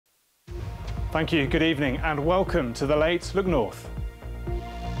Thank you, good evening and welcome to the Late Look North.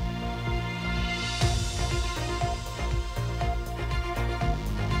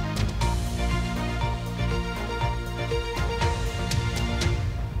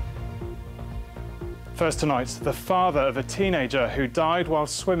 First tonight, the father of a teenager who died while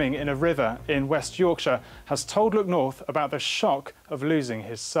swimming in a river in West Yorkshire has told Look North about the shock of losing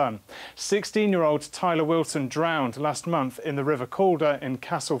his son. 16-year-old Tyler Wilson drowned last month in the River Calder in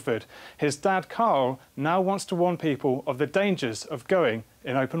Castleford. His dad, Carl, now wants to warn people of the dangers of going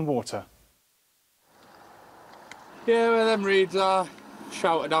in open water. Yeah, where them reeds are,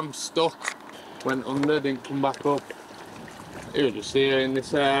 shouted I'm stuck, went under, didn't come back up. He was just here in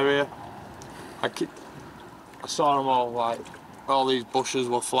this area. I saw them all, like, all these bushes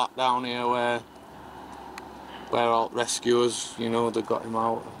were flat down here where all rescuers, you know, they got him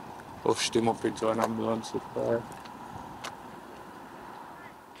out, pushed him up into an ambulance up there.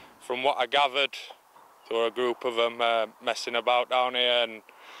 From what I gathered, there were a group of them messing about down here, and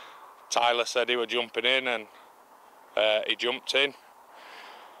Tyler said he was jumping in, and he jumped in.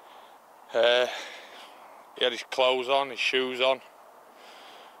 He had his clothes on, his shoes on.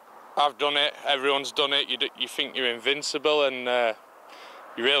 I've done it, everyone's done it, you think you're invincible and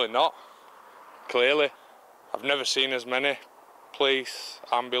you're really not, clearly. I've never seen as many police,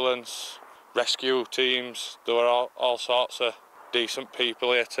 ambulance, rescue teams. There were all sorts of decent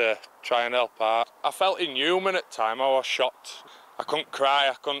people here to try and help out. I felt inhuman at the time, I was shocked. I couldn't cry,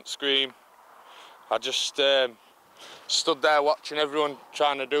 I couldn't scream. I just stood there watching everyone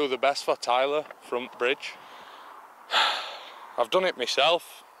trying to do the best for Tyler, front bridge. I've done it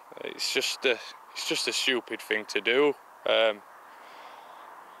myself. It's just a stupid thing to do,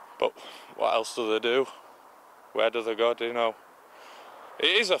 but what else do they do? Where do they go, do you know? It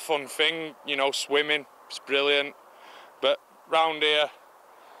is a fun thing, you know, swimming, it's brilliant, but round here,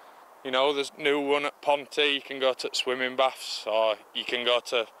 you know, there's a new one at Ponty, you can go to swimming baths, or you can go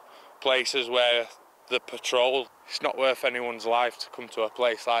to places where the patrol, it's not worth anyone's life to come to a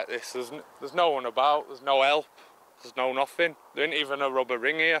place like this. There's no one about, there's no help. There's no nothing. There ain't even a rubber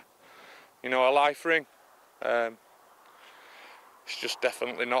ring here, you know, a life ring. It's just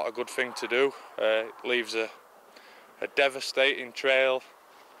definitely not a good thing to do. It leaves a devastating trail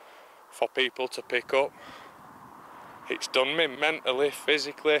for people to pick up. It's done me mentally,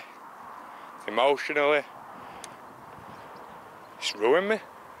 physically, emotionally. It's ruined me.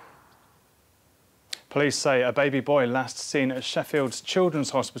 Police say a baby boy last seen at Sheffield's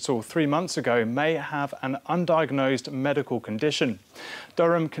Children's Hospital 3 months ago may have an undiagnosed medical condition.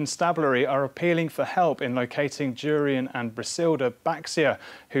 Durham Constabulary are appealing for help in locating Jurian and Brisilda Baxia,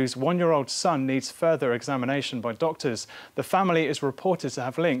 whose 1-year-old son needs further examination by doctors. The family is reported to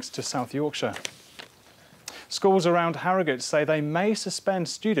have links to South Yorkshire. Schools around Harrogate say they may suspend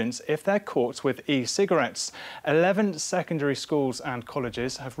students if they're caught with e-cigarettes. 11 secondary schools and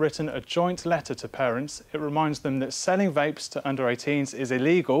colleges have written a joint letter to parents. It reminds them that selling vapes to under 18s is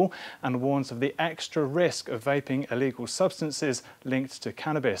illegal and warns of the extra risk of vaping illegal substances linked to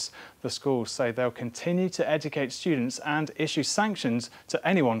cannabis. The schools say they'll continue to educate students and issue sanctions to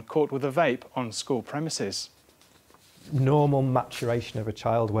anyone caught with a vape on school premises. Normal maturation of a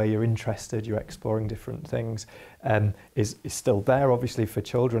child where you're interested, you're exploring different things is still there. Obviously for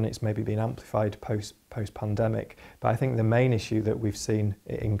children it's maybe been amplified post-pandemic, but I think the main issue that we've seen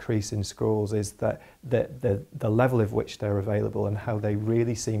increase in schools is that the level of which they're available and how they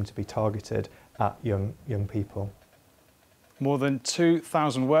really seem to be targeted at young people. More than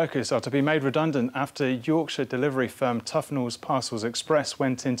 2,000 workers are to be made redundant after Yorkshire delivery firm Tufnells Parcels Express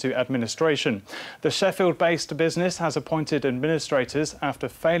went into administration. The Sheffield-based business has appointed administrators after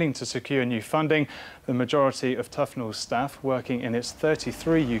failing to secure new funding. The majority of Tufnells staff working in its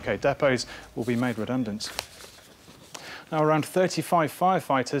 33 UK depots will be made redundant. Now, around 35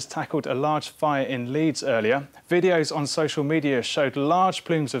 firefighters tackled a large fire in Leeds earlier. Videos on social media showed large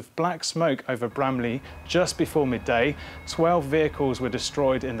plumes of black smoke over Bramley just before midday. 12 vehicles were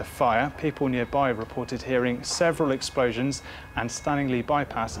destroyed in the fire. People nearby reported hearing several explosions, and Stanningley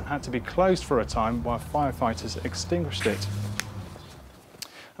Bypass had to be closed for a time while firefighters extinguished it.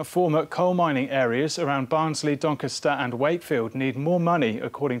 Former coal mining areas around Barnsley, Doncaster and Wakefield need more money,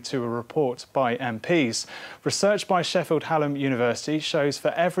 according to a report by MPs. Research by Sheffield Hallam University shows for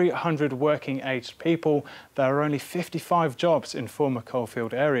every 100 working-aged people, there are only 55 jobs in former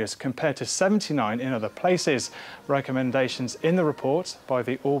coalfield areas, compared to 79 in other places. Recommendations in the report by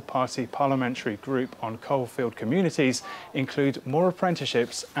the All-Party Parliamentary Group on Coalfield Communities include more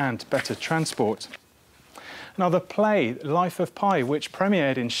apprenticeships and better transport. Now, the play Life of Pi, which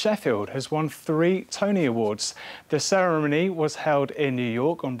premiered in Sheffield, has won 3 Tony Awards. The ceremony was held in New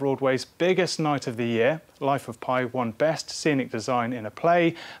York on Broadway's biggest night of the year. Life of Pi won Best Scenic Design in a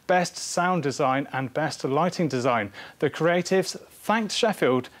Play, Best Sound Design and Best Lighting Design. The creatives thanked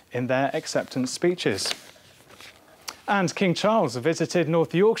Sheffield in their acceptance speeches. And King Charles visited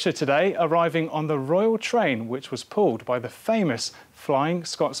North Yorkshire today, arriving on the Royal Train, which was pulled by the famous Flying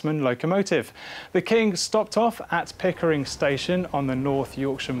Scotsman locomotive. The King stopped off at Pickering Station on the North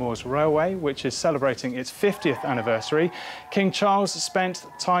Yorkshire Moors Railway, which is celebrating its 50th anniversary. King Charles spent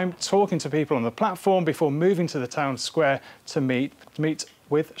time talking to people on the platform before moving to the town square to meet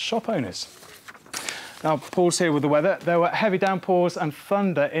with shop owners. Now, Paul's here with the weather. There were heavy downpours and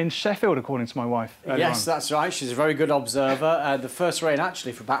thunder in Sheffield, according to my wife. Yes, that's right. She's a very good observer. The first rain,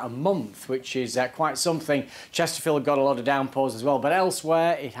 actually, for about a month, which is quite something. Chesterfield got a lot of downpours as well, but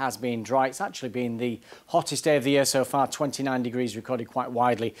elsewhere it has been dry. It's actually been the hottest day of the year so far, 29 degrees recorded quite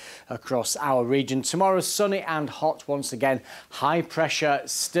widely across our region. Tomorrow's sunny and hot once again. High pressure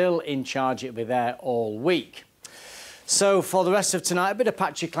still in charge. It'll be there all week. So for the rest of tonight, a bit of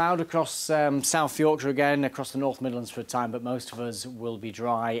patchy cloud across South Yorkshire again, across the North Midlands for a time, but most of us will be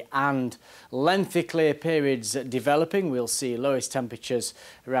dry and lengthy clear periods developing. We'll see lowest temperatures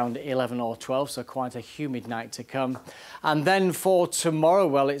around 11 or 12, so quite a humid night to come. And then for tomorrow,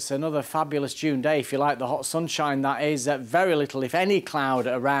 well, it's another fabulous June day, if you like, the hot sunshine that is. Very little, if any, cloud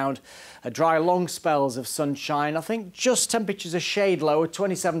around. Dry long spells of sunshine. I think just temperatures a shade lower,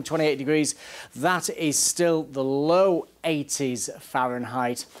 27, 28 degrees. That is still the low 80s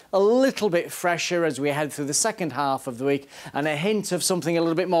Fahrenheit. A little bit fresher as we head through the second half of the week, and a hint of something a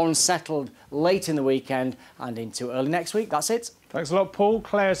little bit more unsettled late in the weekend and into early next week. That's it. Thanks a lot, Paul.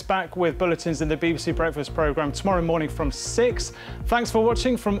 Claire's back with bulletins in the BBC Breakfast programme tomorrow morning from 6. Thanks for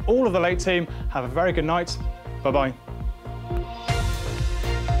watching from all of the Late team. Have a very good night. Bye-bye.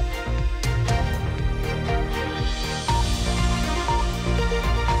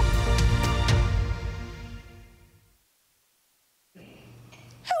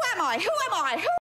 Who am I?